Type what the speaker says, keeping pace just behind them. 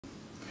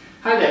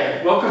Hi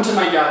there, welcome to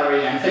my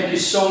gallery and thank you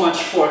so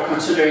much for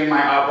considering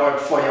my artwork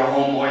for your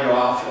home or your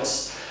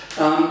office.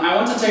 I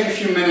want to take a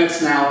few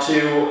minutes now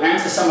to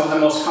answer some of the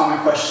most common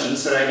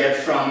questions that I get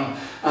from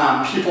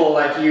people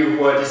like you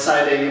who are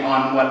deciding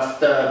on what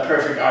the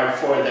perfect art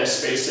for their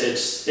space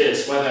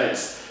is, whether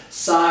it's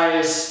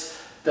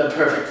size, the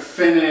perfect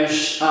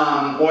finish,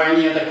 or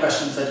any other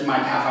questions that you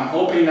might have. I'm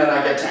hoping that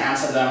I get to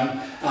answer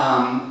them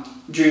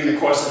during the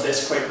course of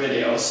this quick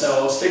video,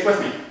 so stick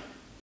with me.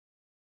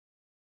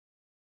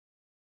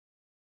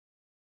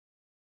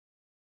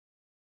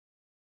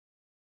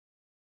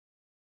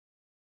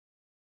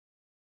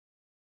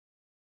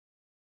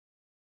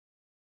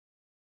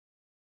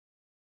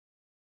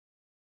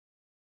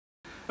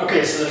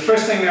 Okay, so the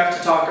first thing we have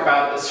to talk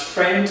about is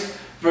framed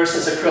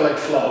versus acrylic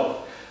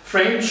float.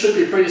 Framed should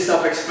be pretty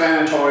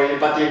self-explanatory,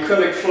 but the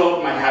acrylic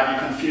float might have you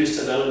confused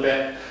a little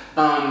bit.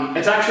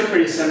 It's actually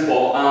pretty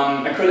simple.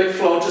 Acrylic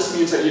float just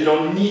means that you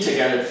don't need to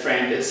get it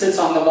framed. It sits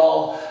on the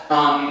wall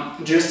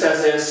just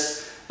as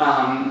is,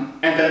 and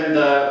then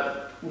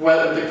the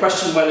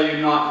question whether or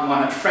not you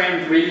want it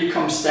framed really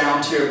comes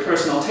down to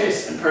personal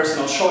taste and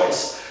personal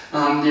choice.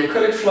 The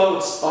acrylic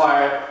floats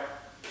are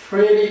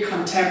pretty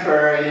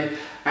contemporary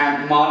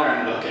and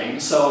modern looking,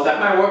 so that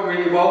might work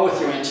really well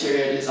with your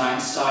interior design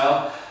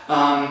style,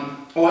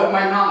 or it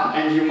might not,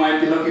 and you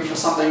might be looking for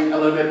something a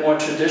little bit more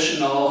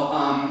traditional,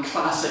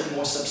 classic,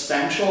 more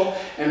substantial.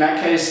 In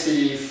that case,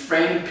 the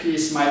framed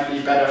piece might be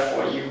better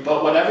for you,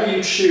 but whatever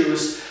you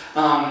choose,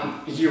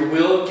 you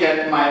will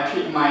get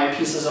my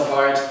pieces of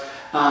art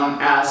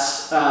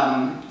as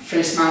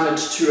face mounted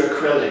to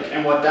acrylic.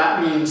 And what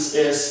that means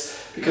is,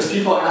 because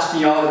people ask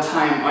me all the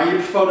time, are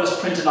your photos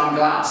printed on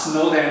glass?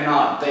 No, they're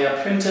not. They are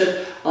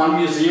printed on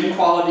museum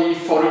quality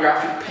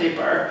photographic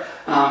paper,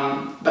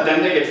 but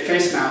then they get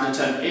face mounted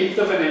to 1/8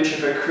 of an inch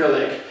of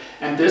acrylic,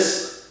 and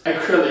this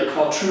acrylic,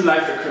 called True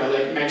Life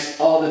acrylic, makes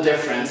all the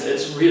difference.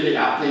 It's really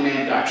aptly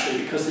named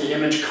actually, because the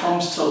image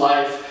comes to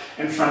life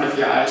in front of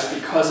your eyes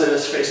because it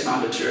is face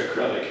mounted to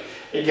acrylic.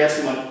 It gets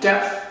more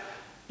depth,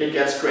 it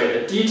gets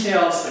greater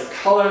details, the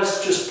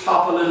colors just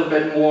pop a little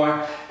bit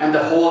more, and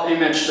the whole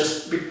image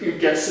just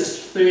gets this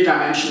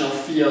three-dimensional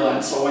feel.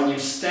 And so when you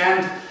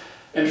stand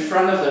in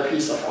front of the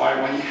piece of art,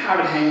 when you have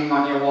it hanging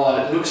on your wall,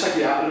 it looks like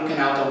you're looking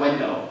out the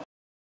window.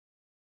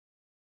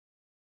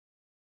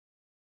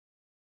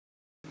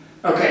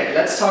 Okay,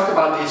 let's talk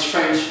about these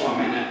frames for a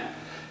minute,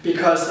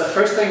 because the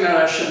first thing that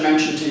I should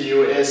mention to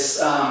you is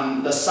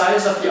the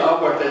size of the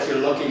artwork that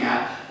you're looking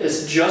at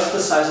is just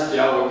the size of the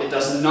artwork. It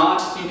does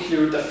not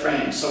include the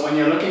frame. So when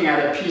you're looking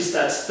at a piece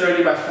that's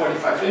 30 by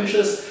 45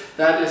 inches,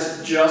 that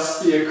is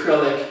just the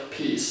acrylic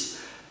piece.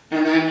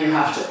 And then you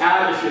have to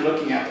add, if you're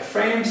looking at the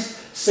frames,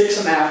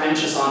 6.5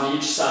 inches on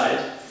each side,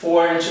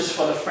 4 inches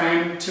for the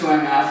frame,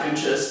 2.5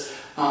 inches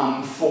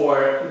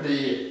for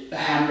the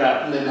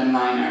hand-wrapped linen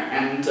liner.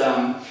 And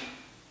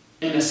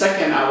in a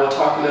second, I will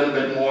talk a little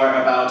bit more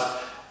about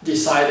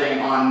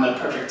deciding on the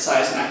perfect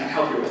size, and I can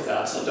help you with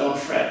that, so don't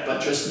fret.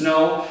 But just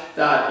know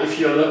that if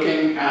you're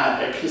looking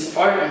at a piece of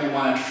art and you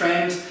want it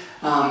framed,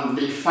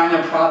 the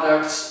final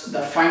product,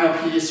 the final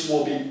piece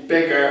will be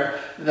bigger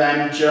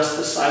than just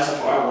the size of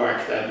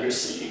artwork that you're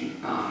seeing.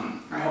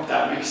 I hope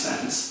that makes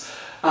sense.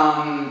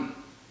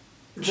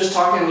 Just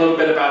talking a little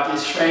bit about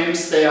these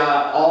frames, they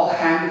are all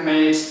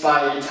handmade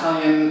by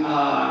Italian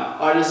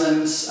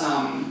artisans.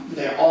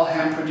 They're all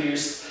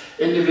hand-produced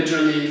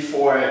individually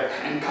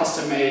and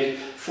custom made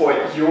for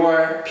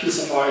your piece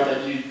of art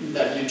that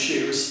you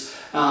choose,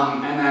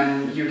 and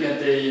then you get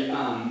the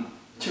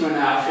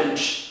 2.5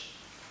 inch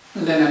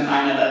linen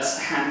liner that's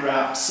hand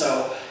wrapped,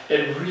 so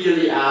it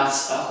really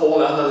adds a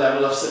whole other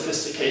level of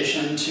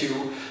sophistication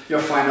to your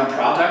final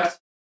product.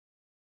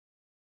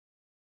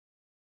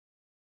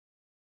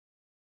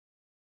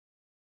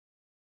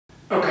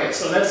 Okay,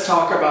 so let's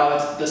talk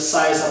about the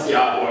size of the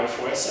artwork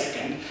for a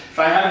second. If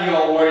I have you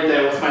all worried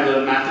there with my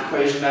little math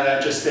equation that I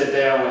just did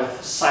there with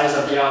size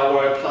of the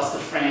artwork plus the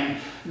frame,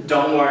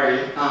 don't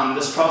worry.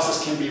 This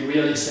process can be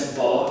really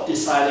simple,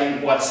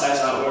 deciding what size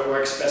artwork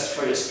works best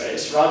for your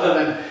space. Rather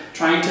than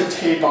trying to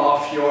tape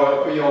off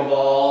your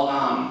wall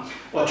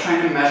or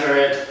trying to measure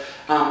it,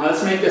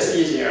 let's make this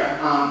easier.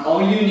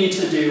 All you need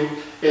to do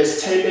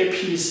is tape a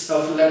piece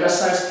of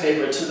letter-sized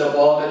paper to the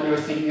wall that you're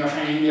thinking of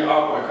hanging your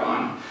artwork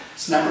on.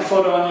 Snap a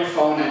photo on your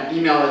phone and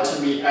email it to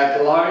me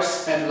at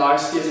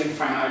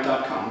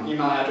lars@larsgiesingfineart.com,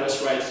 email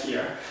address right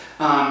here.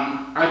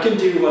 I can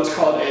do what's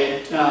called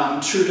a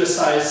true to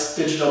size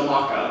digital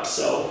mock-up.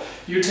 So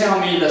you tell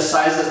me the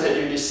sizes that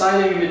you're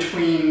deciding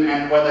between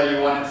and whether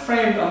you want it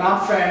framed or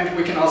not framed.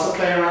 We can also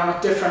play around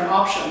with different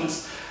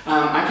options.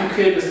 I can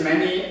create as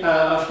many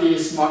of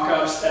these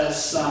mock-ups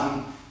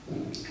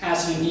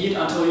as you need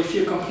until you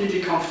feel completely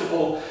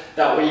comfortable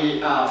that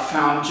we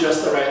found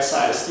just the right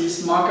size.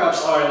 These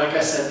mock-ups are, like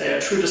I said, they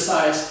are true to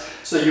size,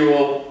 so you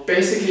will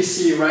basically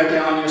see right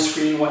there on your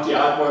screen what the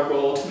artwork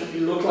will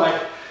ultimately look like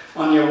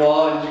on your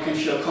wall, and you can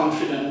feel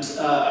confident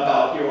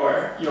about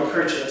your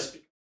purchase.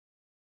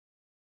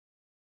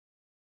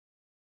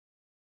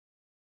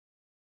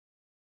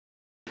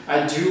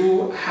 I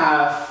do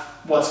have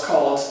what's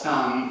called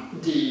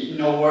the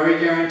no worry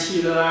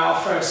guarantee that I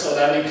offer. So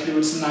that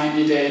includes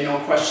 90-day no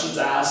questions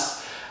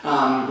asked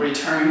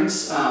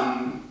returns,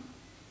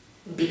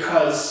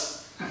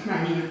 because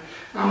I mean,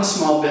 I'm a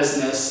small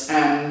business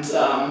and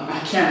I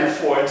can't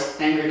afford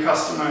angry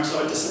customers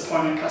or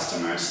disappointed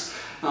customers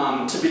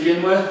to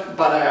begin with,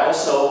 but I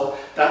also,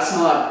 that's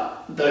not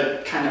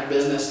the kind of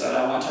business that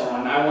I want to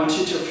run. I want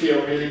you to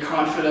feel really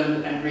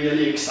confident and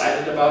really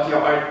excited about your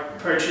art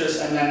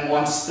purchase, and then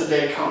once the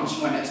day comes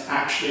when it's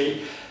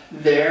actually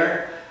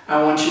there,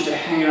 I want you to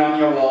hang it on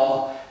your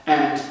wall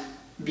and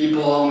be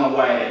blown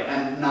away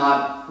and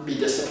not be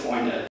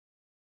disappointed.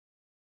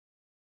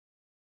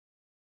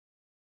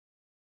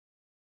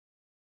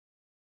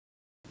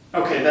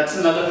 Okay, that's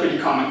another pretty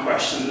common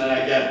question that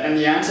I get, and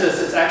the answer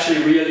is it's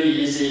actually really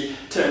easy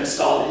to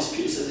install these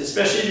pieces,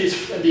 especially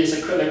these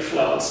acrylic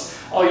floats.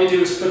 All you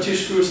do is put 2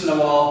 screws in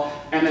the wall,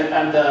 and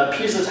the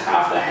pieces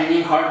have the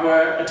hanging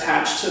hardware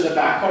attached to the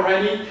back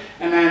already,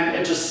 and then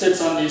it just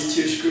sits on these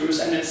 2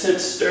 screws, and it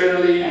sits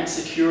sturdily and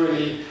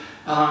securely.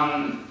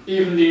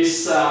 Even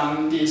these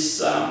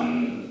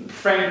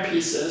frame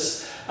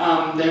pieces,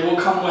 they will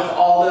come with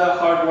all the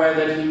hardware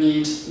that you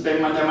need. There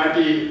might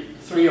be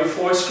 3 or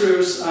 4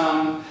 screws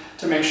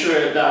to make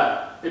sure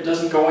that it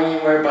doesn't go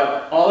anywhere,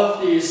 but all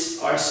of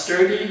these are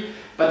sturdy,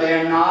 but they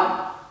are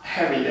not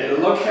heavy. They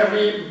look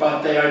heavy,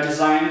 but they are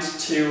designed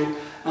to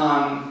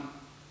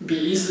be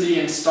easily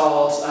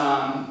installed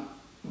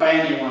by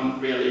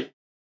anyone, really.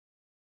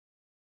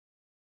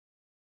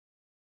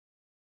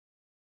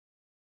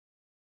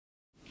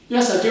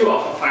 Yes, I do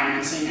offer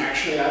financing,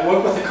 actually. I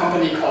work with a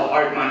company called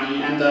Art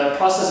Money, and the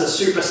process is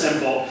super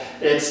simple.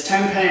 It's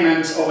 10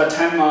 payments over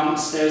 10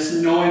 months. There's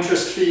no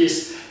interest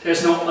fees.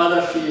 There's no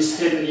other fees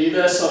hidden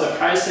either, so the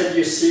price that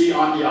you see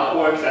on the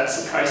artwork,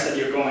 that's the price that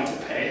you're going to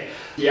pay.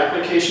 The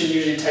application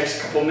usually takes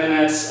a couple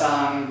minutes.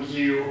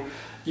 You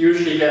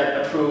usually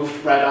get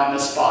approved right on the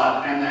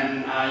spot, and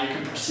then you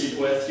can proceed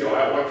with your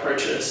artwork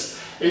purchase.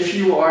 If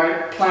you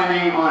are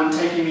planning on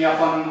taking me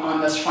up on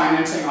this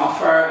financing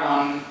offer,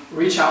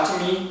 reach out to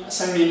me,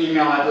 send me an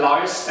email at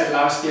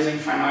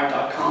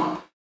lars@larsgiesingfineart.com.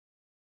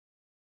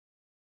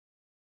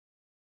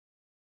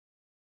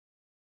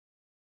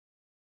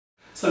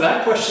 So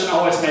that question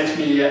always makes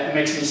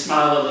me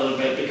smile a little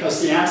bit, because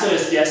the answer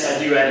is yes, I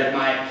do edit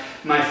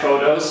my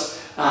photos.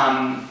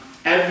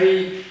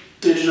 Every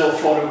digital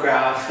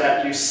photograph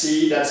that you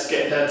see that's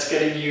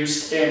getting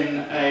used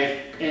in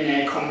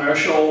a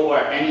commercial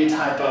or any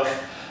type of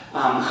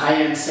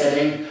high-end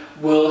setting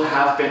will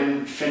have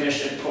been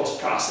finished in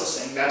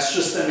post-processing. That's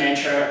just the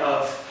nature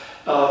of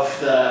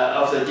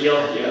the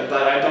deal here.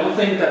 But I don't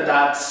think that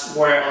that's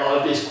where a lot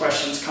of these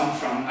questions come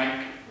from.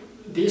 Like,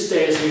 these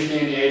days, usually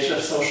in the age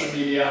of social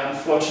media,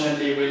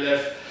 unfortunately, we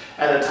live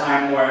at a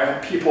time where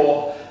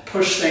people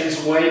push things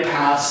way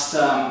past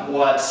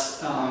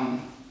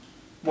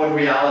what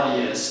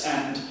reality is.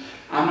 And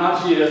I'm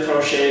not here to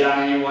throw shade on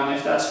anyone.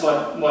 If that's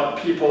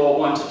what people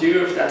want to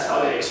do, if that's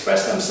how they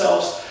express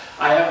themselves,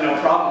 I have no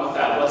problem with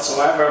that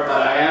whatsoever.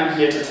 But I am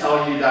here to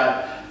tell you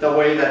that the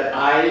way that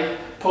I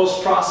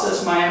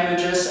post-process my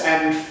images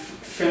and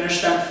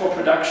finish them for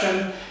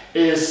production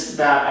is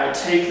that I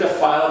take the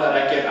file that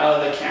I get out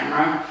of the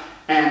camera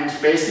and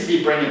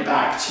basically bring it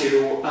back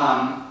to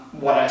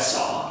what I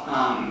saw.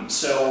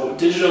 So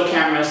digital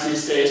cameras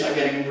these days are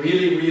getting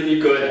really, really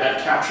good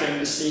at capturing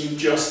the scene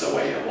just the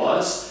way it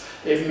was.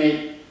 They've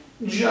made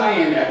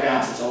giant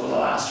advances over the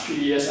last few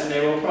years, and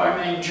they will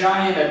probably make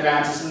giant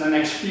advances in the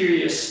next few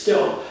years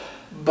still.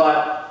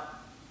 But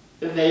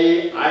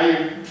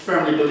I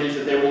firmly believe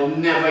that they will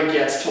never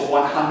get to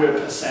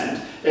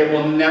 100%. They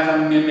will never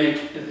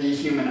mimic the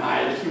human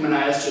eye. The human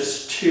eye is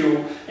just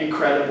too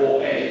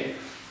incredible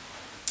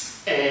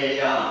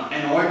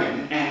an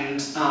organ.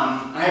 And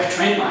I have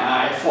trained my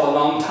eye for a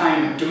long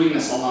time, doing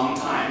this a long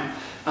time,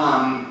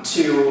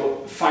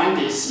 to find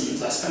these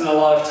scenes. I spend a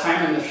lot of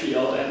time in the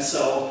field, and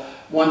so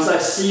once I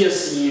see a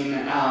scene,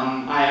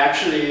 I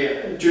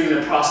actually, during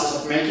the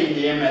process of making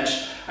the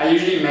image, I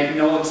usually make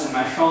notes in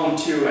my phone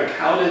too, like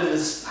how did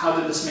this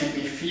make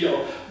me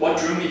feel? What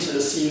drew me to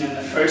the scene in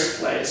the first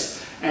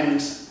place?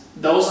 And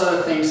those are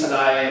the things that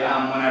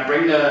when I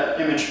bring the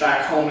image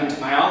back home into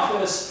my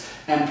office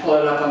and pull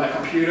it up on the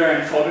computer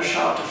in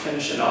Photoshop to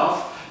finish it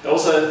off,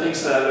 those are the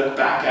things that I look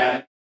back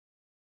at.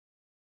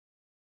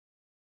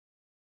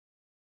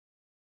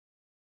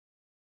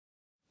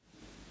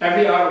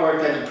 Every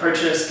artwork that you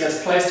purchase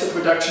gets placed to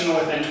production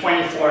within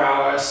 24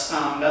 hours.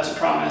 That's a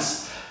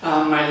promise.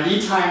 My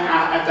lead time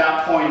at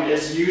that point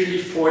is usually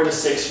 4 to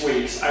 6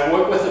 weeks. I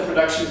work with a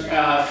production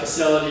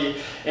facility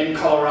in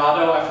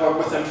Colorado. I've worked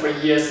with them for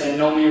years. They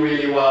know me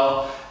really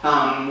well.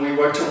 We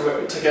work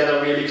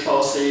together really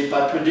closely,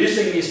 but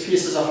producing these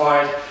pieces of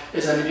art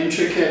is an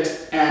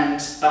intricate and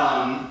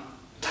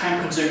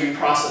time-consuming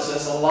process.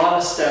 There's a lot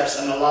of steps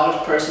and a lot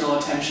of personal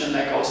attention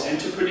that goes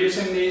into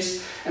producing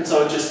these, and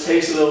so it just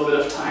takes a little bit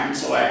of time.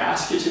 So I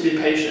ask you to be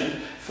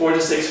patient. 4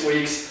 to 6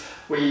 weeks.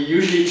 We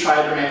usually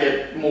try to make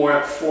it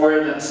more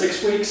 4 than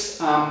 6 weeks,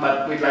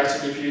 but we'd like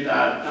to give you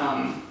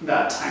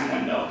that time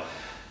window.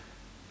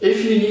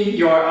 If you need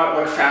your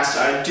artwork faster,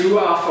 I do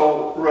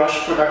offer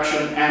rush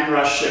production and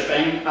rush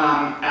shipping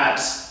at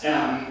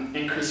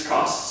increased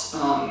costs.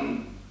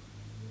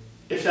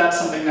 If that's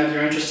something that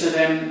you're interested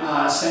in,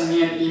 send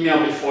me an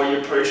email before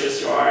you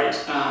purchase your art,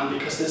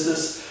 because this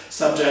is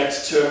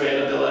subject to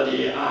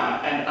availability,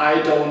 and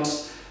I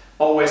don't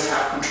always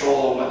have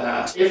control over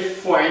that. If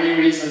for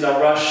any reason the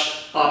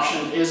rush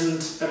option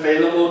isn't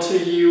available to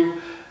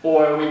you,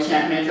 or we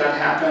can't make that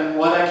happen,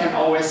 what I can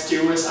always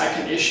do is I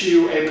can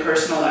issue a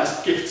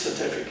personalized gift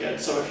certificate.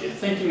 So if you're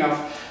thinking of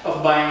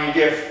buying a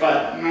gift,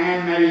 but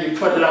man, maybe you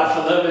put it off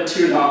a little bit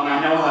too long,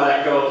 I know how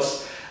that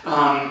goes,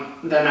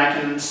 then I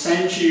can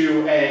send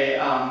you a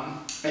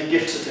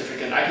gift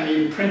certificate. I can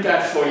even print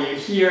that for you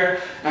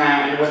here,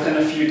 and within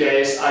a few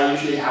days I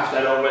usually have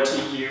that over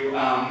to you.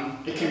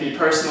 It can be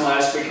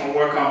personalized, we can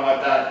work on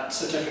what that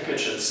certificate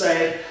should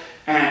say,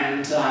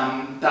 and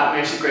that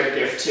makes a great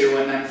gift too.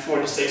 And then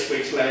 4 to 6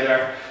 weeks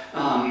later,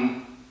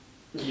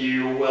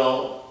 you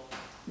will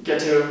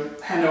get to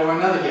hand over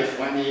another gift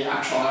when the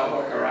actual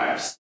artwork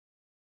arrives.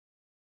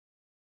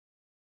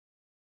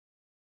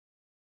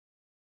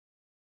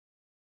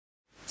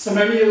 So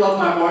maybe you love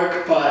my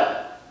work,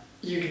 but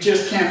you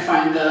just can't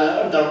find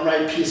the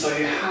right piece, or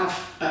you have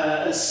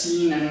a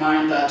scene in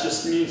mind that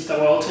just means the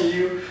world to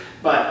you,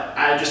 but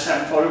I just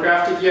haven't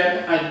photographed it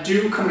yet. I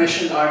do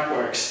commissioned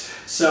artworks.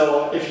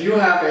 So if you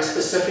have a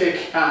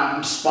specific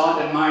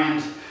spot in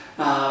mind,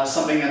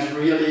 something that's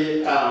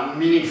really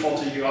meaningful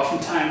to you,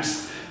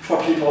 oftentimes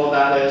for people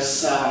that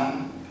is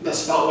the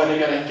spot where they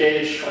get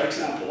engaged, for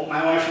example.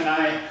 My wife and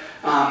I,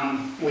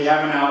 we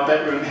have in our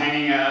bedroom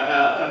hanging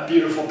a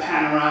beautiful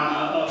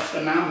panorama of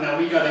the mountain that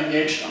we got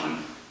engaged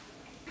on.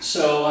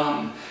 So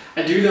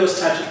I do those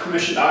types of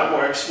commissioned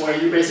artworks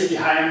where you basically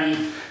hire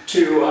me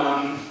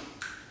to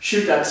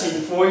shoot that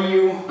scene for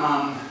you,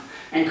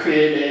 and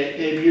create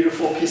a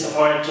beautiful piece of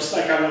art, just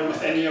like I would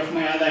with any of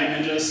my other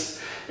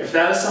images. If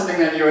that is something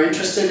that you're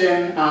interested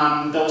in,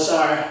 those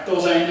are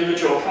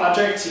individual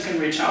projects. You can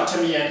reach out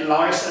to me at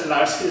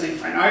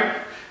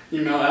Lars@LarsGissing-Fine-Art,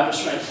 email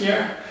address right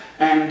here,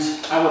 and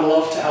I would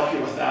love to help you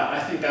with that. I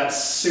think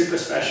that's super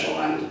special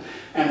and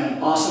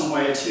an awesome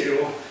way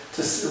to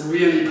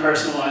really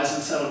personalize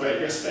and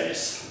celebrate your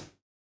space.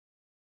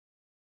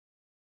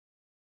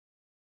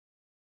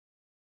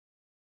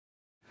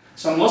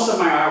 So most of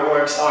my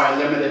artworks are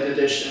limited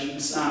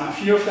editions. A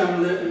few of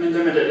them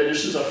limited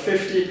editions of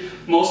 50,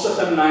 most of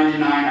them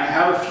 99. I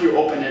have a few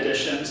open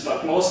editions,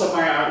 but most of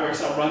my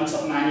artworks are runs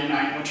of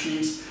 99, which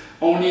means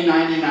only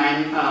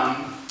 99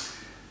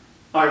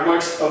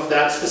 artworks of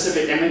that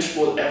specific image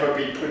will ever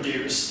be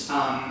produced.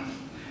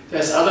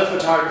 There's other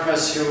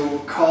photographers who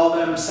call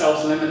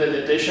themselves limited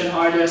edition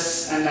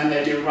artists, and then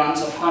they do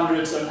runs of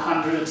hundreds and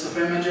hundreds of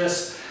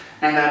images,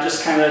 and that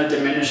just kind of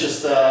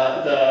diminishes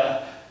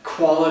the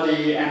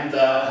quality and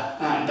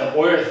the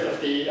worth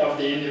of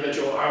the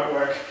individual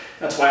artwork.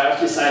 That's why I've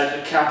decided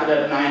to cap it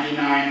at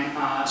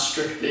 99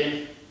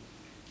 strictly,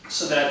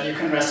 so that you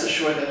can rest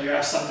assured that you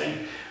have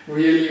something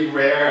really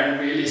rare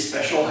and really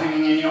special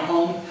hanging in your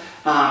home.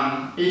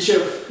 Each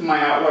of my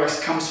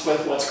artworks comes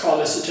with what's called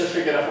a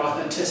certificate of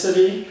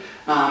authenticity.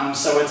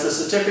 So it's a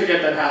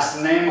certificate that has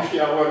the name of the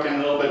artwork and a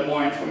little bit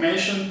more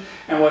information.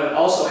 And what it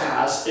also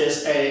has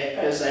is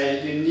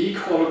a unique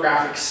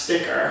holographic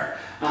sticker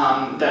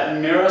that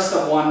mirrors the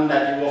one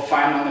that you will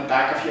find on the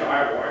back of your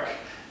artwork.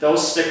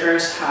 Those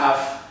stickers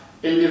have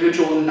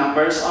individual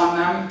numbers on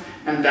them,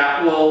 and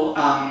that will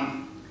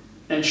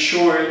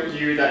ensure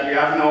you that you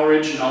have an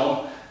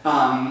original,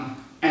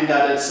 and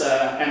that it's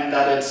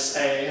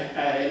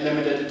a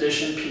limited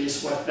edition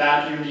piece with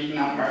that unique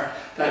number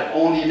that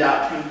only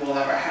that print will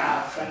ever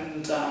have.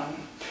 And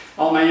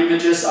all my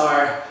images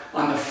are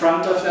on the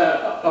front of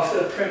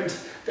the print.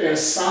 They're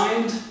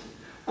signed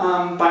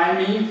by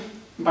me,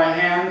 by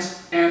hand,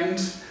 and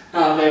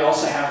they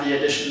also have the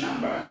edition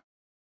number.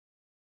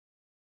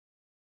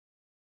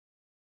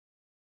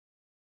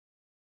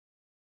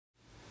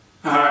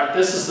 Alright,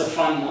 this is the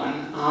fun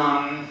one.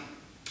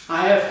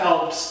 I have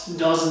helped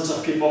dozens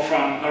of people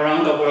from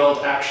around the world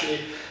actually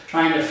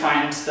trying to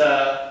find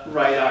the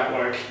right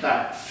artwork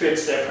that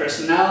fits their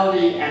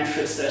personality and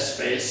fits their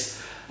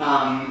space.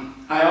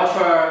 I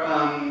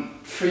offer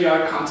free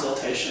art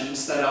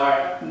consultations that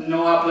are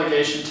no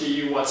obligation to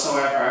you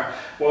whatsoever,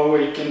 where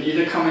we can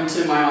either come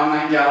into my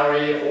online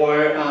gallery,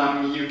 or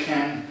you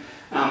can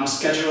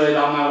schedule it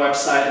on my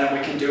website, and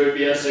we can do it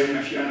via Zoom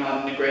if you're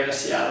not in the greater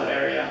Seattle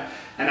area.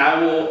 And I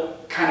will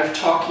kind of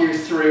talk you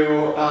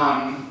through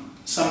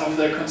some of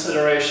the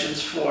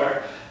considerations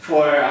for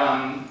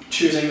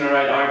choosing the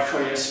right art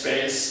for your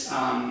space.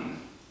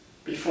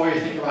 Before you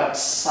think about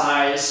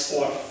size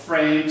or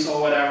frames or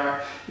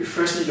whatever, you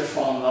first need to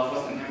fall in love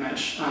with an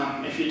image.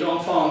 If you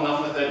don't fall in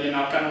love with it, you're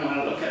not going to want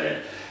to look at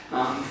it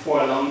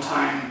for a long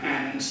time.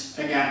 And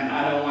again,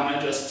 I don't want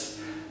to just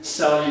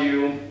sell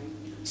you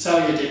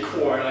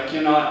decor. Like,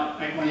 you're not,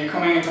 like, when you're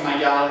coming into my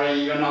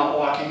gallery, you're not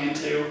walking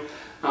into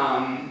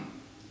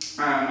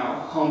I don't know,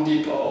 Home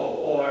Depot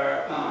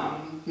or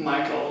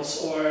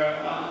Michael's or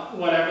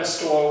whatever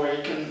store where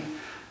you can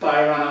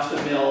buy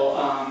run-of-the-mill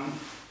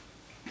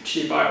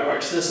cheap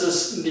artworks.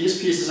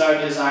 These pieces are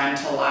designed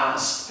to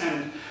last,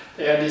 and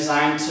they are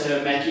designed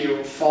to make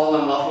you fall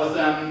in love with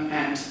them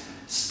and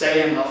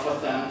stay in love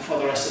with them for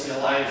the rest of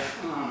your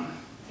life,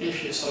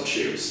 if you so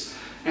choose.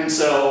 And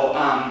so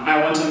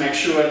I want to make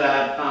sure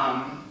that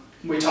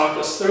we talk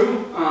this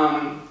through.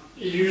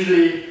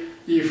 Usually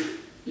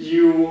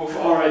you've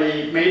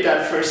already made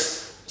that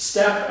first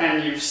step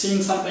and you've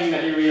seen something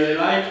that you really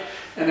like,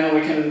 and then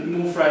we can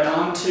move right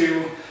on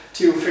to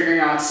figuring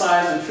out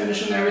size and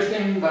finish and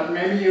everything, but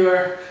maybe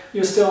you're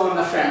still on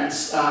the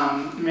fence.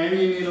 Maybe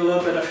you need a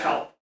little bit of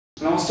help.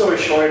 Long story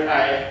short,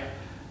 I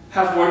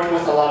have worked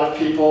with a lot of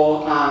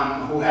people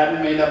who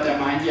hadn't made up their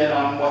mind yet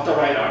on what the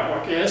right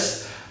artwork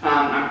is.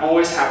 I'm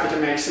always happy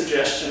to make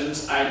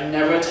suggestions. I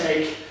never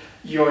take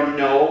your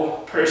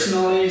no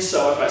personally,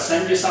 so if I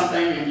send you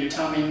something and you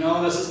tell me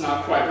no, this is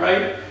not quite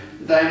right,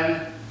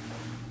 then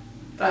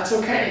that's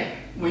okay.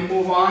 We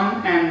move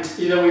on, and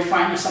either we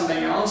find you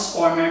something else,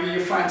 or maybe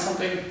you find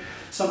something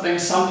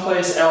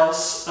someplace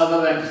else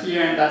other than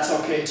here, and that's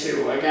okay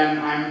too. Again,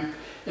 I'm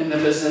in the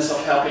business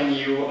of helping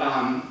you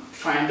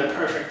find the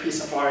perfect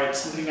piece of art,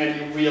 something that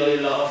you really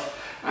love.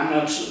 I'm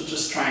not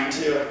just trying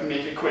to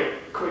make a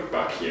quick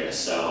buck here.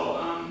 So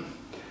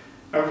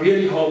I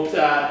really hope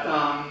that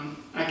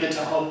I get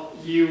to help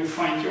you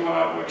find your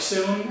artwork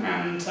soon,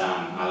 and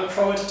I look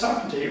forward to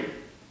talking to you.